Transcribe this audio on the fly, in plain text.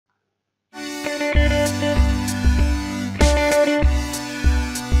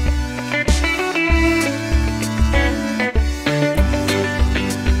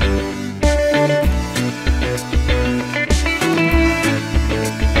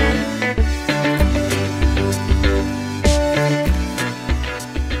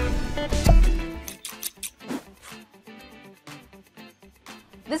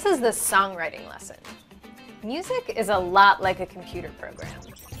the songwriting lesson. Music is a lot like a computer program.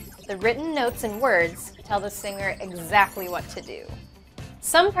 The written notes and words tell the singer exactly what to do.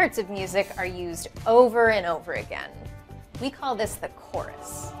 Some parts of music are used over and over again. We call this the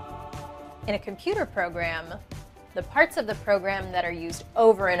chorus. In a computer program, the parts of the program that are used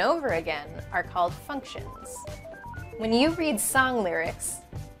over and over again are called functions. When you read song lyrics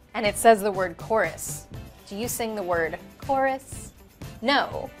and it says the word chorus, do you sing the word chorus?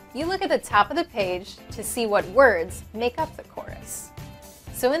 No, you look at the top of the page to see what words make up the chorus.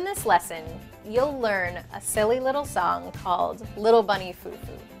 So in this lesson, you'll learn a silly little song called Little Bunny Foo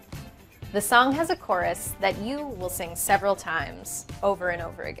Foo. The song has a chorus that you will sing several times over and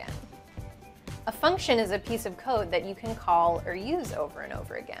over again. A function is a piece of code that you can call or use over and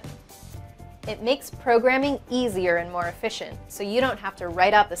over again. It makes programming easier and more efficient, so you don't have to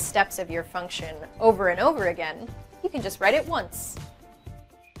write out the steps of your function over and over again. You can just write it once.